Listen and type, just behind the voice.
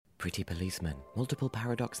Pretty Policeman, multiple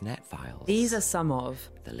Paradox Net files. These are some of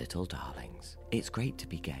The Little Darlings. It's great to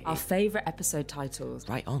be gay. our favourite episode titles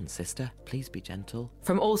Right on, sister. Please be gentle.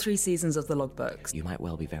 from all 3 seasons of the logbooks. You might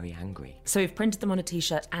well be very angry. So we've printed them on a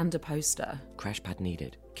t-shirt and a poster. Crash pad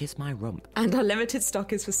needed. Kiss my rump. And our limited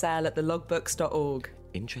stock is for sale at thelogbooks.org,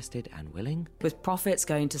 Interested and willing? with profits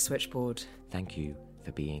going to Switchboard. Thank you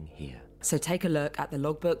for being here. So take a look at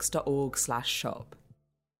thelogbooks.org/shop.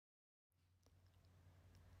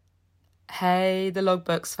 Hey, the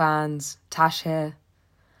Logbooks fans, Tash here.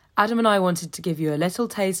 Adam and I wanted to give you a little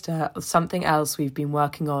taster of something else we've been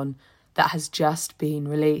working on that has just been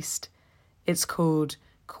released. It's called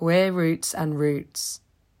Queer Roots and Roots.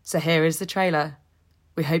 So here is the trailer.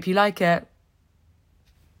 We hope you like it.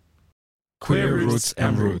 Queer Roots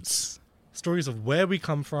and Roots. Stories of where we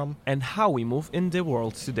come from and how we move in the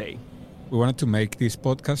world today. We wanted to make this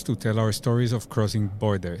podcast to tell our stories of crossing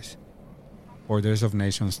borders. Borders of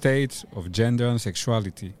nation states, of gender and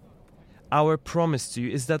sexuality. Our promise to you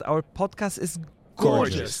is that our podcast is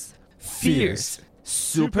gorgeous, fierce,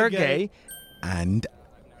 super gay, and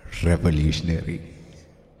revolutionary.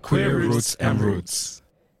 Queer Roots and Roots.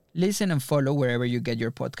 Listen and follow wherever you get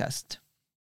your podcast.